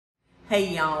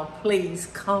Hey y'all, please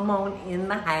come on in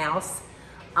the house.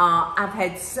 I've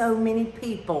had so many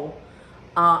people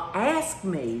ask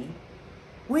me,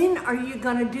 when are you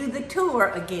gonna do the tour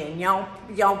again?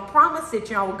 Y'all promised that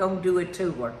y'all were gonna do a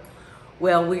tour.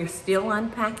 Well, we're still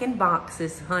unpacking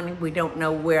boxes, honey. We don't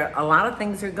know where a lot of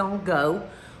things are gonna go.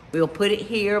 We'll put it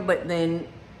here, but then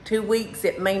 2 weeks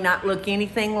it may not look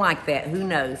anything like that, who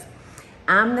knows?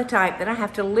 I'm the type that I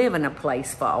have to live in a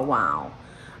place for a while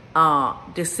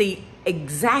to see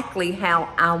exactly how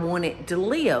I want it to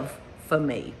live for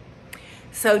me.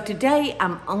 So today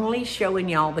I'm only showing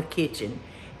y'all the kitchen,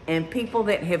 and people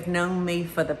that have known me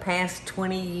for the past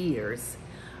 20 years,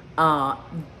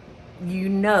 you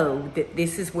know that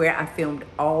this is where I filmed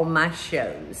all my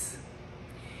shows,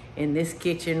 in this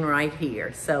kitchen right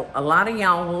here. So a lot of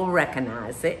y'all will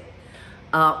recognize it.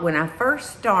 When I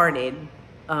first started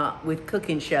with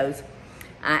cooking shows,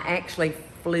 I actually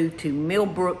flew to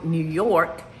Millbrook, New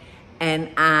York, and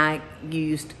I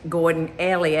used Gordon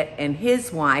Elliott and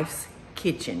his wife's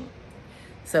kitchen.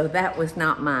 So that was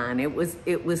not mine,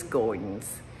 it was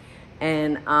Gordon's.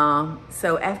 And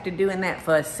so after doing that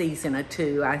for a season or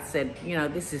two, I said, you know,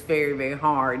 this is very, very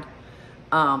hard.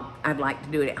 I'd like to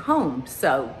do it at home.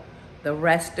 So the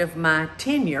rest of my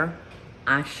tenure,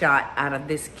 I shot out of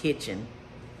this kitchen.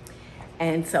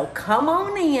 And so come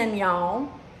on in, y'all.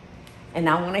 And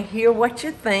I want to hear what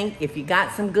you think. If you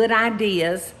got some good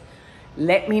ideas,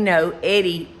 let me know.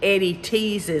 Eddie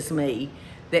teases me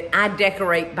that I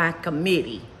decorate by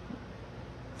committee.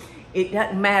 It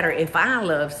doesn't matter if I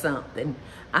love something.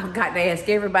 I've got to ask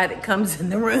everybody that comes in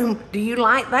the room, do you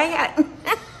like that?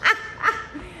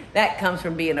 That comes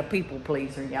from being a people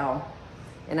pleaser, y'all.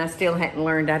 And I still hadn't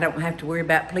learned I don't have to worry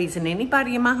about pleasing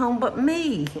anybody in my home but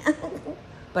me.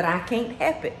 But I can't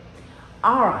help it.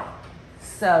 All right,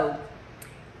 so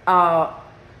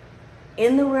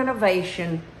in the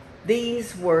renovation,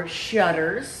 these were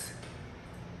shutters.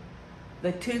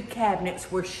 The 2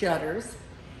 cabinets were shutters,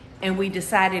 and we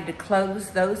decided to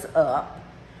close those up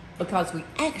because we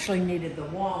actually needed the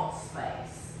wall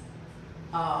space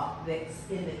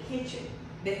that's in the kitchen,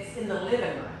 that's in the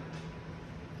living room.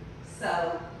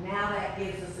 So now that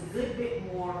gives us a good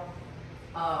bit more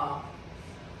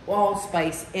wall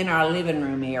space in our living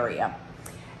room area.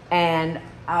 And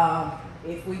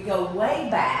if we go way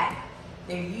back,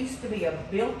 there used to be a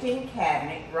built-in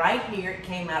cabinet right here. It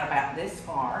came out about this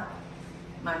far.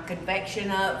 My convection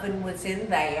oven was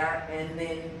in there, and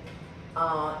then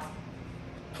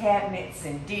cabinets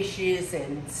and dishes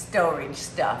and storage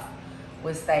stuff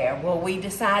was there. Well, we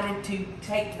decided to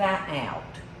take that out.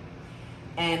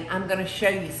 And I'm gonna show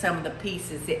you some of the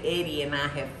pieces that Eddie and I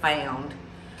have found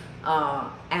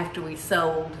after we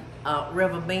sold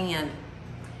River Bend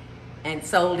and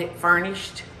sold it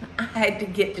furnished. I had to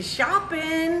get to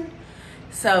shopping.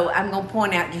 So I'm gonna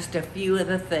point out just a few of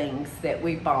the things that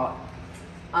we bought.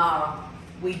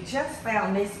 We just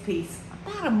found this piece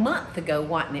about a month ago,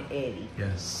 wasn't it, Eddie?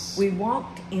 Yes. We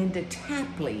walked into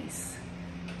Tapley's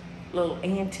little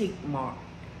antique mart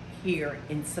here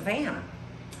in Savannah.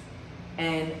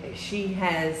 And she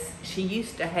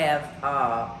used to have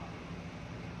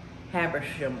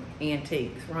Habersham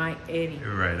Antiques, right, Eddie?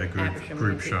 You're right, a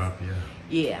group shop, yeah.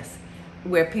 Yes,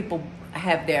 where people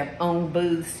have their own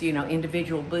booths, you know,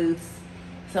 individual booths.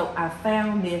 So I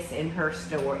found this in her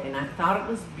store, and I thought it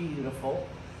was beautiful.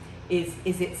 Is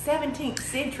it 17th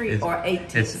century or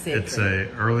 18th century? It's a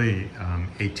early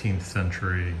 18th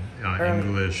century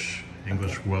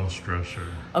English Welsh dresser.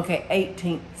 Okay,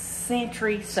 18th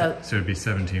century, so it'd be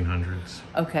 1700s.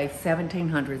 Okay,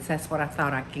 1700s. That's what I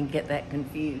thought. I can get that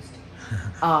confused.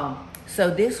 So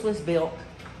this was built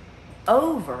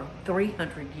over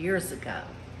 300 years ago,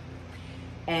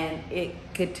 and it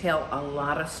could tell a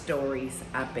lot of stories,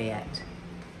 I bet.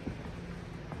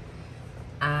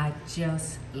 I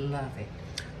just love it.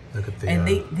 Look at the and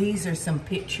these are some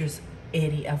pictures,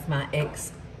 Eddie, of my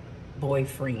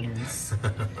ex-boyfriends.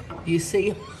 You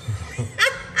see?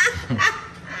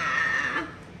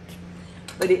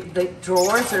 But the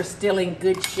drawers are still in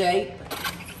good shape,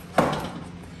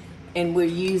 and we're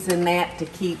using that to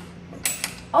keep.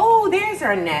 Oh, there's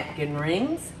our napkin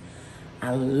rings.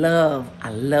 I love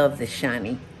the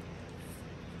shiny.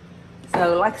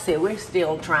 So like I said, we're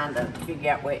still trying to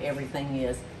figure out where everything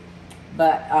is,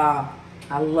 but I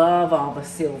love all the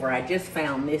silver. I just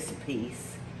found this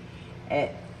piece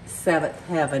at 7th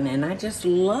Heaven, and I just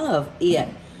love it.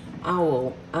 I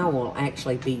will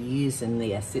actually be using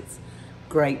this. It's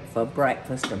great for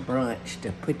breakfast or brunch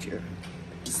to put your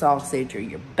sausage or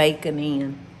your bacon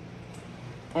in.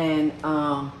 And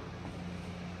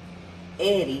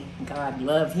Eddie, God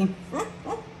love him,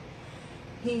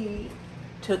 he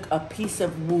took a piece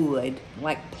of wood,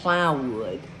 like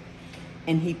plywood,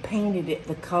 and he painted it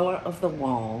the color of the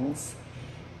walls,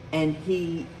 and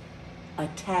he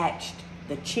attached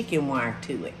the chicken wire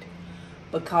to it,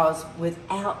 because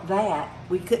without that,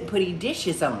 we couldn't put any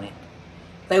dishes on it.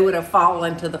 They would have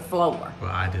fallen to the floor.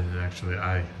 Well, I did it actually.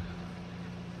 I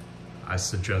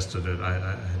suggested it. I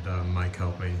had Mike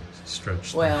help me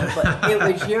stretch. Well, but it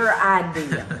was your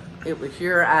idea. It was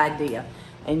your idea.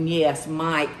 And yes,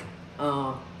 Mike,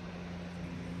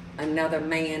 another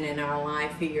man in our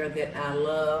life here that I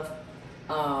love,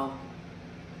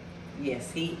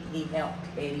 yes, he helped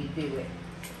Eddie do it.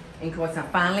 And of course, I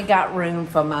finally got room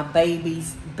for my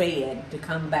baby's bed to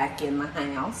come back in the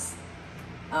house.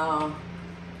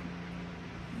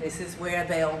 This is where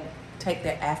they'll take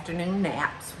their afternoon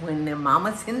naps when their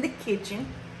mama's in the kitchen.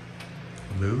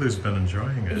 Lulu's been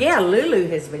enjoying it. Yeah, Lulu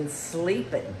has been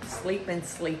sleeping.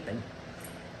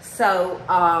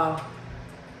 So,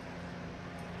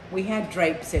 we had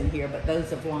drapes in here, but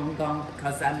those have long gone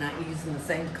because I'm not using the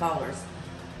same colors.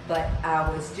 But I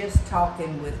was just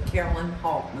talking with Carolyn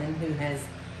Haltman, who has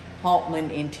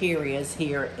Haltman Interiors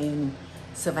here in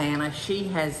Savannah. She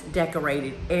has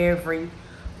decorated every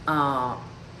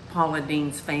Paula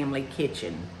Deen's family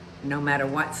kitchen, no matter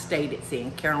what state it's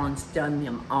in. Carolyn's done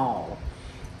them all.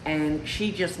 And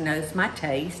she just knows my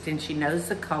taste, and she knows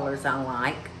the colors I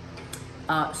like.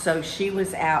 So she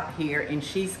was out here, and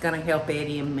she's gonna help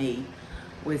Eddie and me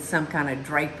with some kind of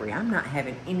drapery. I'm not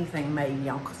having anything made,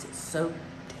 y'all, because it's so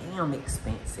damn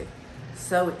expensive.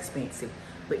 So expensive.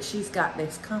 But she's got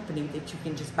this company that you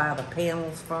can just buy the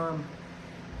panels from.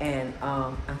 And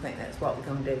I think that's what we're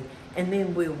gonna do. And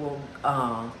then we will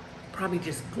probably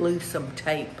just glue some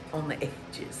tape on the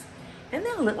edges. And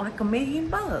they'll look like $1 million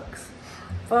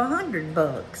for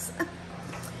 $100.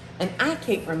 And I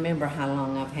can't remember how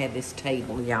long I've had this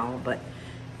table, y'all, but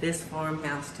this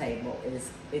farmhouse table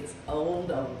it's old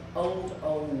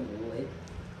wood.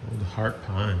 Old heart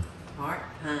pine. Heart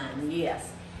pine,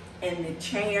 yes. And the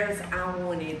chairs, I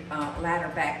wanted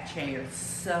ladder back chairs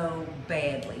so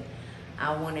badly.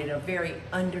 I wanted a very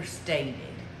understated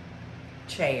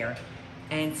chair.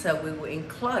 And so we were in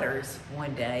Clutter's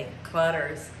one day.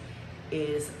 Clutter's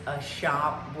is a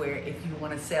shop where if you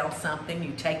want to sell something,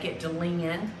 you take it to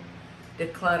Lynn, to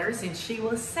Clutter's, and she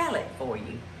will sell it for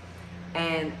you.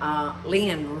 And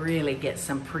Lynn really gets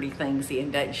some pretty things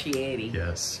in, doesn't she, Eddie?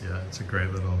 Yes, yeah, it's a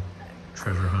great little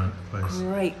treasure hunt place.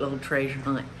 Great little treasure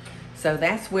hunt. So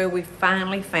that's where we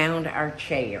finally found our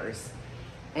chairs.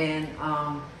 And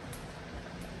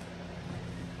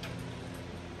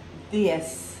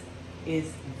this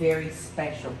is very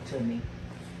special to me.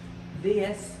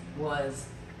 This was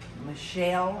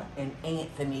Michelle and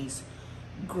Anthony's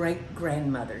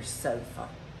great-grandmother's sofa.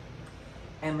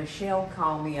 And Michelle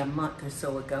called me a month or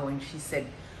so ago and she said,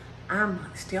 I'm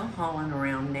still hauling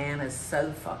around Nana's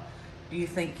sofa. Do you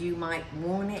think you might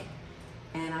want it?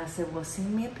 And I said, well,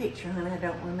 send me a picture, honey. I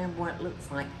don't remember what it looks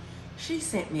like. She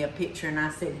sent me a picture and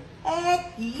I said,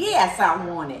 heck yes, I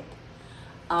want it.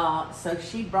 So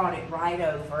she brought it right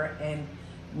over, and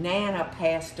Nana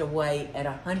passed away at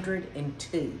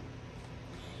 102.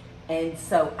 And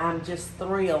so I'm just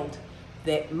thrilled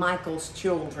that Michael's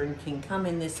children can come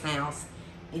in this house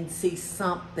and see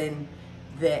something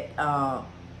that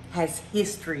has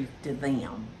history to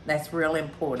them. That's real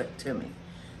important to me.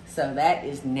 So that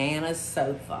is Nana's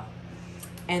sofa.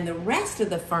 And the rest of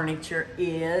the furniture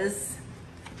is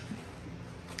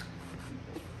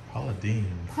Paula Deen.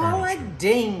 Paula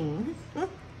Deen.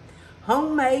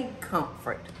 Homemade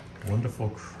comfort. Wonderful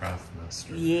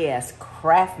craftmaster. Yes,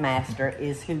 Craftmaster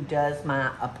is who does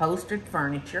my upholstered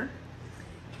furniture.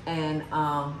 And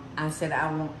I said,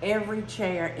 I want every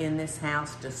chair in this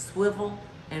house to swivel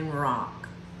and rock.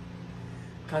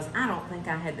 Because I don't think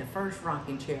I had the first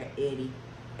rocking chair, Eddie,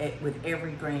 with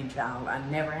every grandchild. I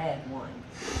never had one.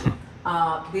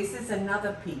 This is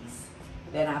another piece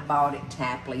that I bought at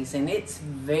Tapley's, and it's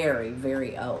very,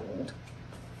 very old.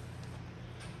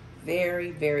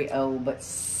 Very, very old, but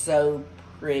so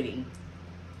pretty.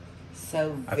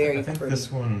 So very I think pretty. This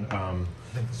one, I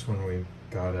think this one we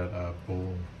got at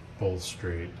Bull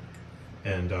Street,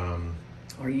 and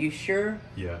are you sure?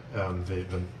 yeah,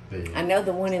 I know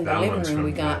the one in the that living one's room from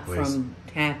we got Tapley's. from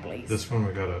Tapley's. This one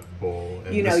we got at Bull.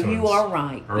 And You know, this you one's are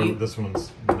right. This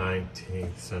one's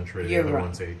 19th century. The You're other right.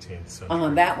 one's 18th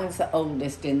century. That one's the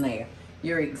oldest in there.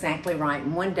 You're exactly right.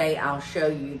 And one day I'll show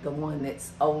you the one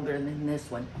that's older than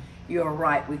this one. You're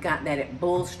right. We got that at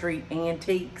Bull Street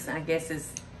Antiques, I guess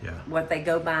is what they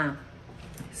go by.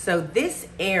 So this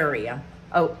area,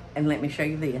 oh, and let me show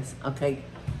you this. Okay.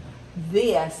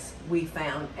 This we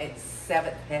found at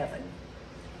Seventh Heaven.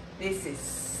 This is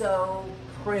so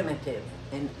primitive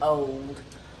and old.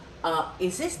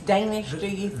 Is this Danish, do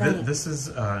you think? This is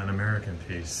an American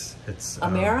piece. It's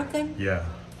American? Yeah.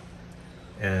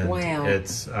 And wow.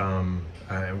 It's,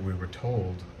 we were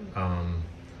told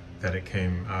that it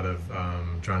came out of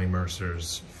Johnny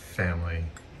Mercer's family.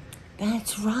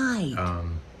 That's right.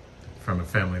 From a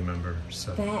family member.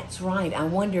 So. That's right. I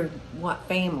wonder what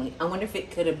family. I wonder if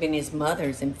it could have been his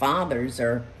mother's and father's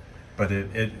or... But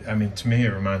I mean, to me, it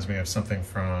reminds me of something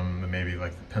from maybe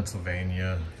like the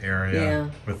Pennsylvania area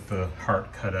with the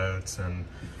heart cutouts, and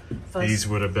these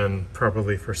would have been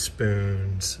probably for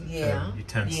spoons and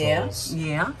utensils.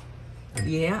 Yeah.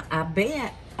 I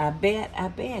bet,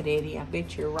 Eddie. I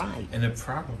bet you're right. And it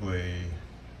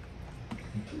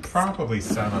probably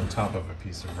sat on top of a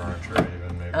piece of furniture,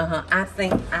 even maybe. I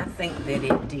think that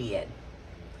it did.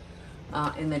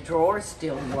 And the drawers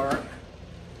still work.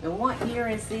 And what year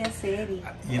is this, Eddie?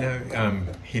 You know,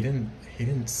 he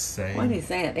didn't say. What is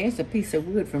that? There's a piece of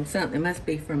wood from something. It must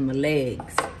be from the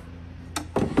legs.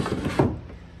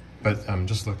 But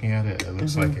just looking at it, it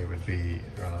looks like it would be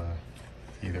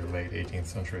either late 18th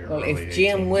century or early 18th. Well, if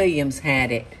Jim Williams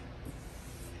had it,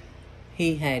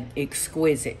 he had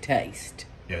exquisite taste.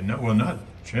 Yeah, no, well, not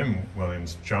Jim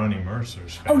Williams, Johnny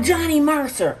Mercer's family. Oh, Johnny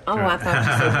Mercer. Oh, I thought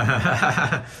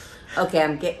you said... Okay,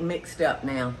 I'm getting mixed up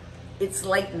now. It's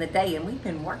late in the day, and we've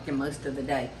been working most of the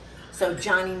day. So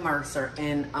Johnny Mercer,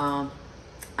 and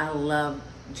I love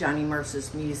Johnny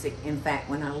Mercer's music. In fact,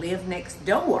 when I lived next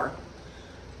door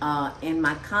in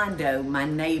my condo, my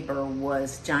neighbor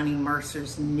was Johnny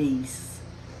Mercer's niece,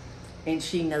 and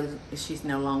she's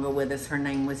no longer with us. Her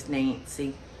name was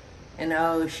Nancy, and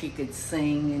oh, she could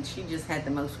sing, and she just had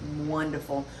the most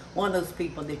wonderful, one of those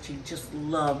people that you just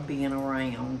love being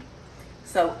around.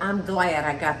 So I'm glad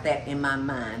I got that in my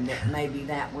mind, that maybe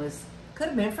that could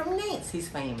have been from Nancy's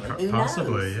family. Who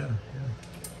Possibly, knows?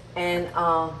 Yeah. And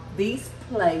these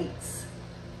plates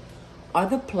are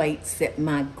the plates that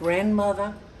my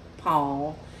grandmother,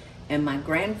 Paul, and my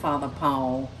grandfather,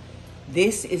 Paul,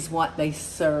 this is what they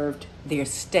served their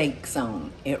steaks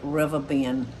on at River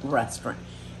Bend Restaurant.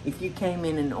 If you came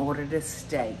in and ordered a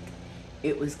steak,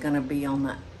 it was going to be on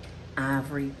the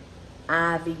ivy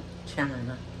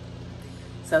china.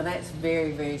 So that's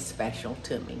very, very special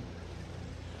to me.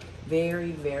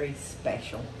 Very, very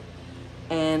special.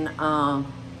 And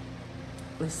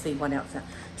let's see what else.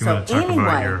 You want to talk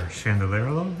about your chandelier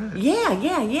a little bit?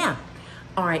 Yeah.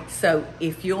 All right, so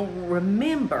if you'll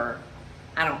remember,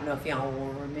 I don't know if y'all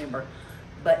will remember,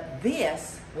 but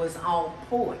this was all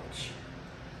porch.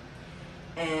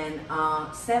 And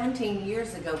 17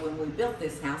 years ago when we built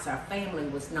this house, our family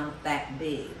was not that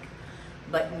big.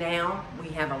 But now we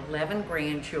have 11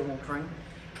 grandchildren,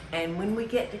 and when we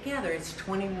get together, it's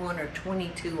 21 or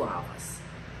 22 of us.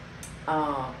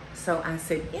 So I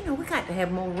said, you know, we got to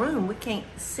have more room. We can't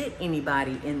sit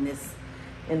anybody in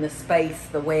the space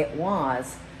the way it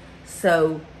was.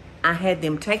 So I had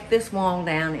them take this wall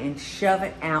down and shove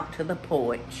it out to the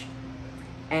porch.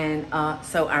 And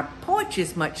so our porch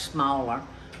is much smaller,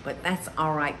 but that's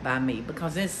all right by me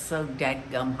because it's so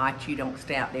dadgum hot you don't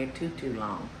stay out there too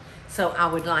long. So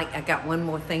I got one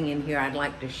more thing in here I'd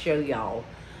like to show y'all.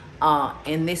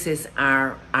 And this is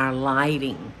our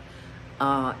lighting.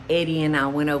 Eddie and I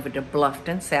went over to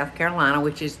Bluffton, South Carolina,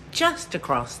 which is just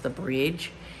across the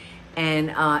bridge,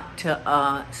 and to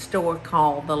a store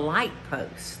called The Light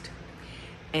Post.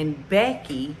 And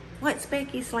Becky, what's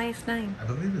Becky's last name? I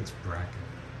believe it's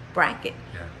Brackett.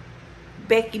 Yeah.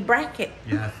 Becky Brackett.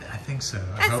 Yeah, I think so.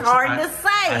 That's hard to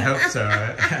say. I hope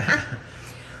so.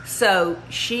 So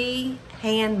she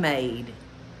handmade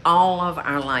all of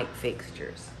our light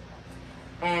fixtures.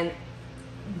 And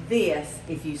this,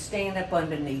 if you stand up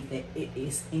underneath it, it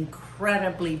is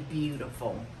incredibly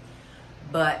beautiful.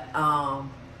 But I'm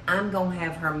going to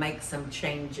have her make some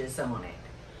changes on it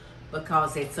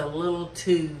because it's a little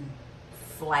too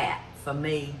flat for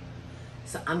me.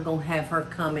 So I'm going to have her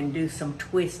come and do some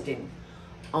twisting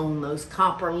on those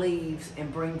copper leaves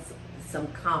and bring some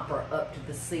copper up to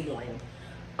the ceiling.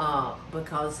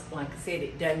 Because, like I said,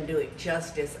 it doesn't do it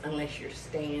justice unless you're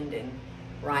standing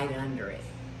right under it.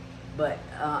 But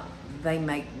they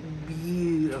make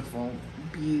beautiful,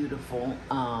 beautiful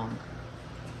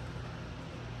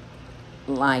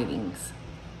lightings,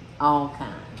 all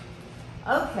kinds.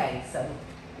 Okay, so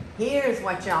here's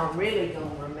what y'all really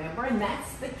gonna remember, and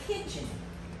that's the kitchen.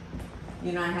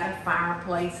 You know, I had a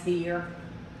fireplace here.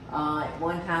 At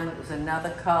one time it was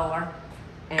another color,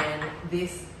 and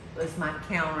this was my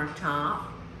countertop,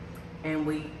 and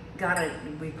we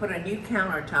put a new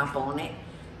countertop on it,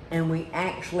 and we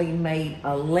actually made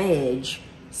a ledge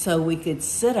so we could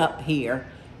sit up here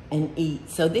and eat.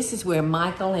 So this is where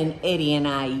Michael and Eddie and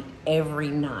I eat every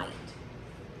night.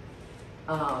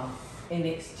 And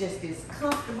it's just as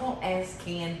comfortable as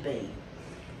can be.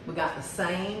 We got the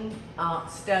same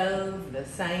stove, the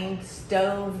same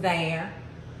stove there,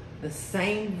 the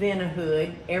same vent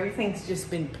hood. Everything's just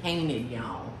been painted,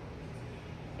 y'all.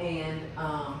 And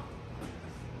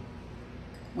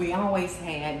we always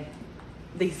had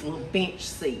these little bench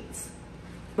seats.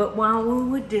 But while we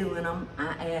were doing them,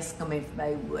 I asked them if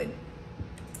they would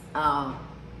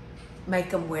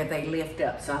make them where they lift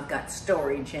up. So I've got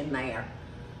storage in there.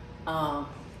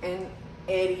 And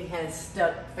Eddie has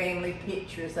stuck family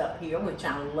pictures up here, which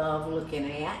I love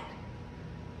looking at.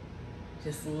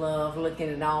 Just love looking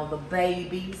at all the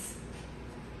babies.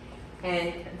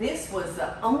 And this was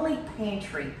the only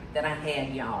pantry that I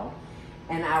had, y'all.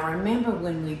 And I remember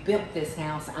when we built this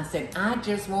house, I said, I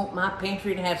just want my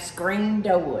pantry to have screen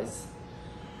doors.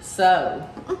 So,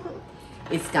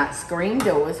 it's got screen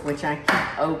doors, which I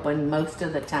keep open most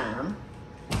of the time.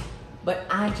 But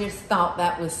I just thought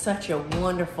that was such a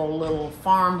wonderful little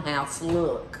farmhouse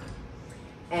look.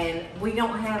 And we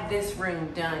don't have this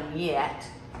room done yet.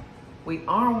 We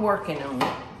are working on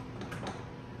it.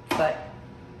 But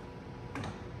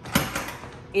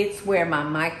it's where my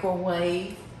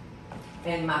microwave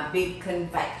and my big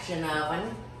convection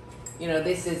oven. You know,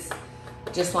 this is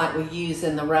just like we use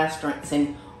in the restaurants.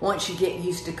 And once you get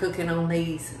used to cooking on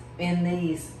these,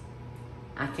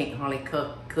 I can't hardly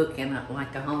cook in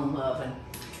like a home oven.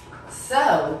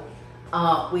 So,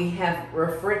 we have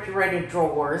refrigerator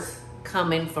drawers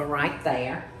coming for right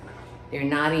there. They're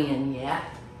not in yet.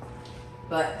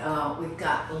 But we've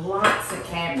got lots of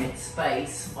cabinet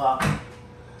space for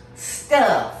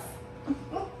stuff.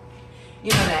 You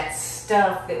know, that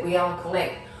stuff that we all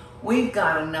collect. We've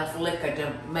got enough liquor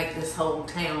to make this whole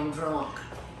town drunk.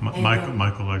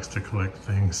 Michael likes to collect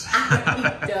things.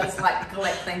 He does like to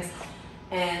collect things.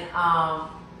 And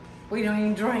we don't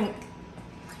even drink.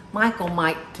 Michael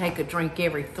might take a drink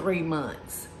every 3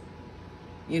 months.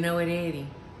 You know it, Eddie?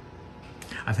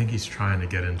 I think he's trying to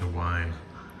get into wine.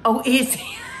 Oh, is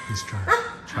he? He's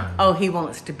trying. Oh, he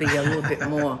wants to be a little bit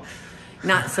more,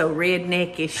 not so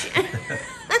redneckish.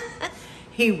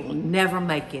 He will never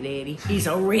make it, Eddie. He's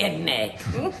a redneck.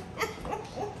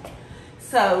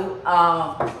 So,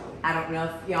 I don't know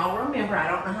if y'all remember, I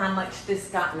don't know how much this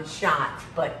got in the shot,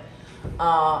 but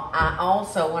I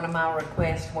also, one of my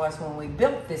requests was when we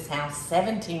built this house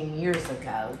 17 years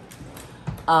ago,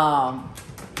 I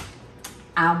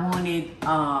wanted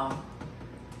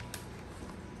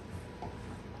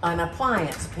an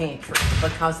appliance pantry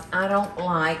because I don't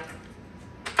like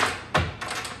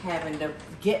having to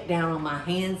get down on my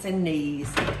hands and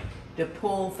knees to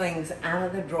pull things out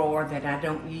of the drawer that I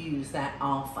don't use that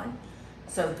often.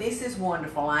 So this is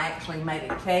wonderful. I actually made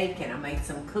a cake and I made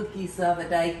some cookies the other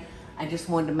day. I just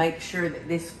wanted to make sure that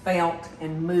this felt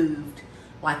and moved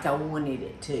like I wanted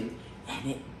it to. And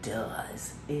it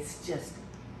does. It's just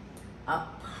a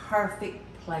perfect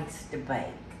place to bake.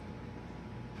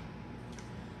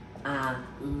 I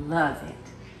love it.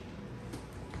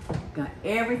 Got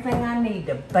everything I need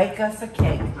to bake us a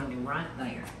cake, honey, right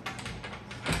there.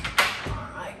 All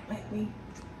right, let me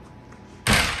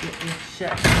get this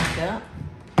shut back up.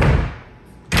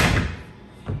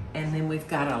 And then we've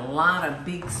got a lot of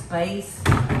big space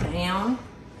down.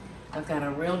 I've got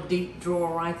a real deep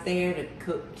drawer right there to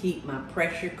keep my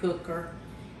pressure cooker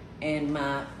and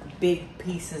my big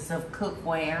pieces of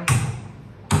cookware.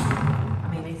 I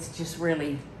mean, it's just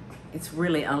really, it's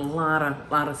really a lot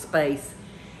of space.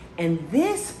 And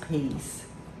this piece,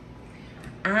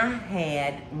 I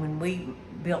had, when we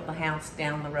built the house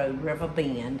down the road, River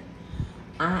Bend,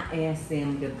 I asked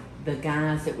them, the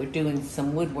guys that were doing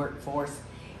some woodwork for us,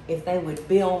 if they would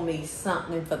build me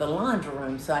something for the laundry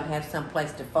room so I'd have some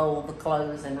place to fold the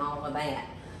clothes and all of that.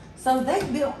 So they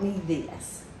built me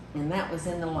this, and that was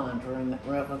in the laundry room at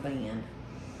River Bend.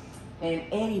 And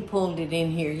Eddie pulled it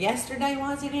in here yesterday,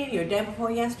 was it, Eddie, or day before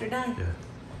yesterday? Yeah.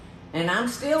 And I'm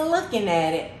still looking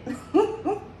at it.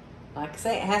 Like I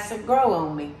say, it has to grow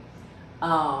on me.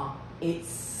 It's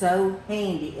so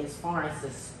handy as far as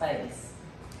the space.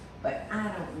 But I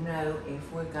don't know if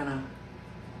we're gonna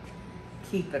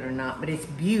keep it or not, but it's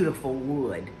beautiful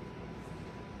wood.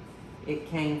 It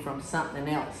came from something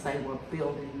else they were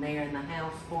building there in the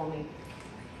house for me.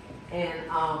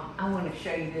 And I want to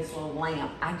show you this little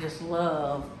lamp. I just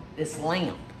love this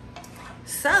lamp.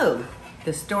 So,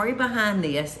 the story behind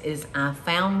this is I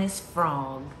found this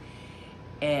frog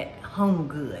at Home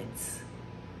Goods.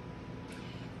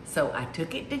 So I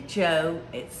took it to Joe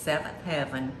at 7th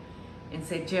Heaven and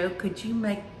said, Joe, could you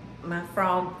make my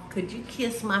frog, could you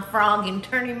kiss my frog and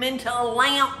turn him into a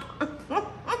lamp?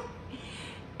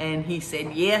 And he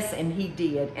said yes, and he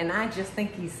did. And I just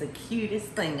think he's the cutest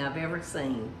thing I've ever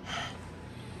seen.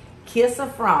 Kiss a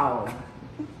frog.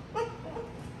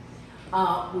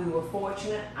 We were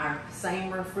fortunate. Our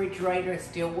same refrigerator is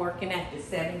still working after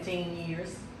 17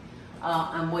 years.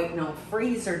 I'm waiting on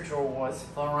freezer drawers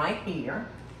for right here.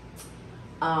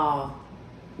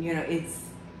 You know, it's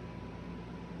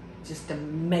just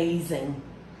amazing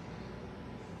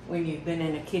when you've been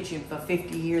in a kitchen for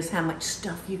 50 years how much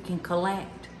stuff you can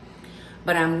collect.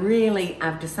 But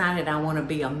I've decided I want to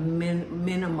be a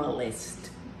minimalist.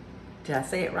 Did I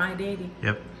say it right, Eddie?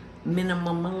 Yep.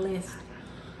 Minimalist.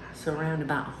 Surrounded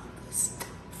by all this stuff.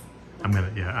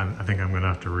 I think I'm gonna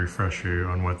have to refresh you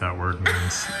on what that word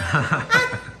means.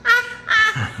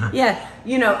 Yeah,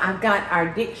 you know, I've got our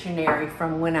dictionary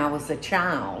from when I was a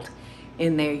child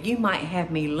in there. You might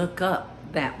have me look up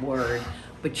that word,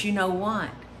 but you know what?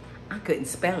 I couldn't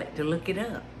spell it to look it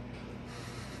up.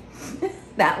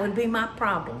 That would be my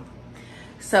problem.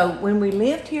 So when we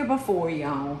lived here before,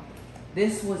 y'all,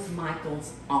 this was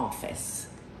Michael's office.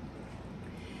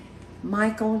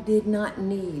 Michael did not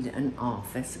need an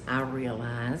office, I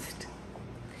realized,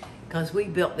 because we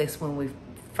built this when we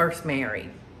first married.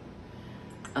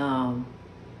 And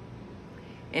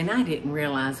I didn't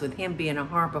realize with him being a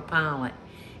harbor pilot,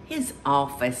 his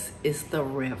office is the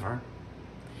river.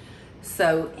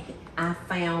 So I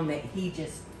found that he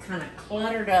just kind of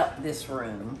cluttered up this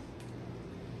room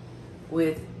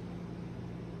with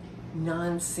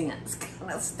nonsense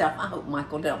kind of stuff. I hope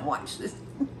Michael doesn't watch this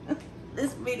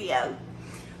this video.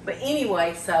 But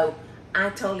anyway, so I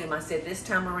told him, I said, this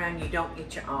time around you don't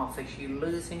get your office, you're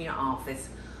losing your office,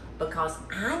 because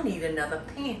I need another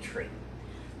pantry.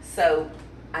 So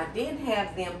I did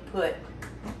have them put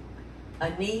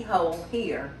a knee hole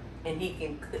here, and he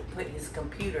can put his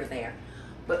computer there.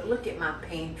 But look at my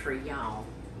pantry, y'all.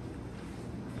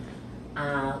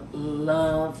 I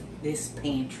love this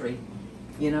pantry.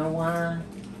 You know why?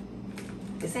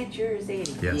 Is that yours,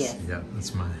 Eddie? Yes. Yeah,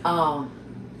 that's mine.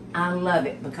 I love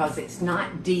it because it's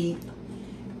not deep,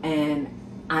 and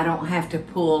I don't have to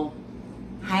pull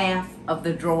half of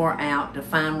the drawer out to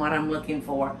find what I'm looking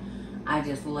for. I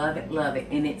just love it,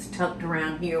 and it's tucked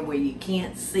around here where you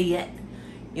can't see it,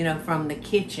 you know, from the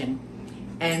kitchen.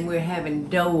 And we're having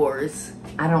doors.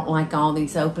 I don't like all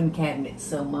these open cabinets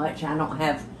so much. I don't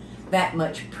have that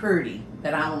much pretty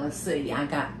that I want to see. I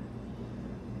got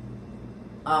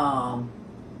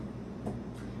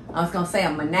I was going to say a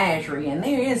menagerie, and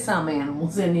there is some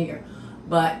animals in here.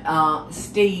 But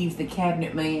Steve, the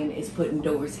cabinet man, is putting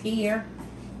doors here,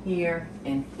 here,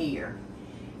 and here.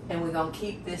 And we're going to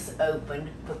keep this open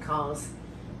because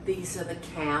these are the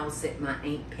cows that my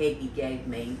Aunt Peggy gave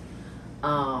me.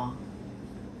 How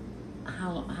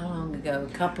long ago?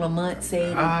 A couple of months,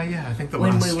 Eddie? Yeah, I think the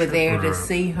when last we were trip there to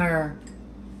see her.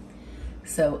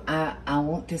 So I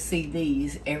want to see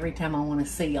these every time I want to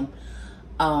see them.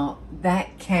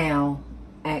 That cow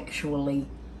actually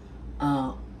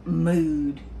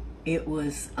mooed. It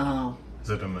was... Is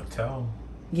it a Mattel?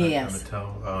 Yes. A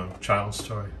Mattel child's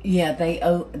toy? Yeah, they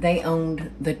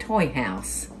owned the toy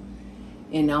house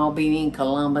in Albany,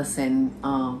 Columbus, and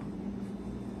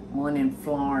one in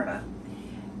Florida.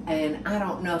 And I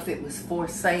don't know if it was for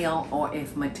sale or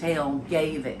if Mattel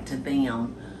gave it to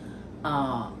them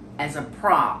as a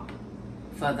prop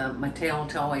for the Mattel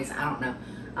toys. I don't know.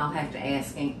 I'll have to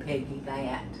ask Aunt Peggy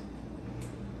that.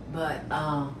 But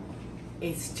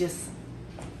it's just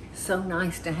so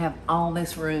nice to have all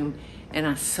this room, and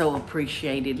I so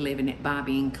appreciated living at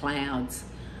Bobby and Cloud's.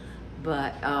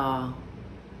 But all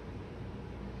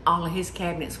of his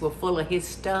cabinets were full of his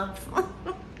stuff.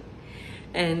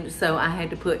 And so I had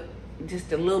to put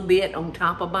just a little bit on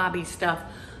top of Bobby's stuff,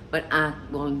 but I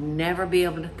will never be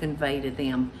able to convey to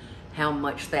them how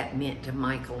much that meant to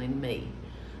Michael and me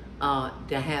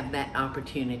to have that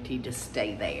opportunity to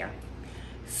stay there.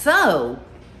 So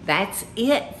that's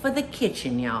it for the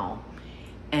kitchen, y'all.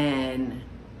 And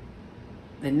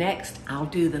the next, I'll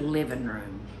do the living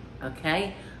room,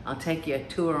 okay? I'll take you a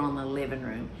tour on the living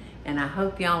room. And I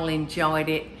hope y'all enjoyed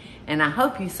it. And I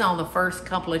hope you saw the first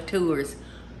couple of tours,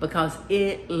 because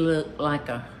it looked like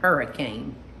a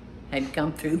hurricane had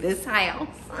come through this house.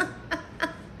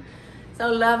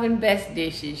 So love and best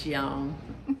dishes, y'all.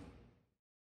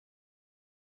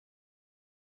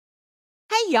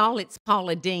 Hey y'all, it's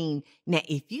Paula Deen. Now,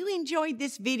 if you enjoyed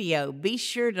this video, be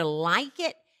sure to like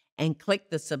it and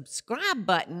click the subscribe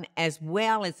button as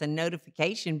well as the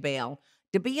notification bell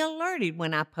to be alerted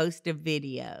when I post a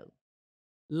video.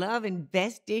 Love and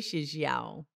best dishes,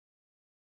 y'all.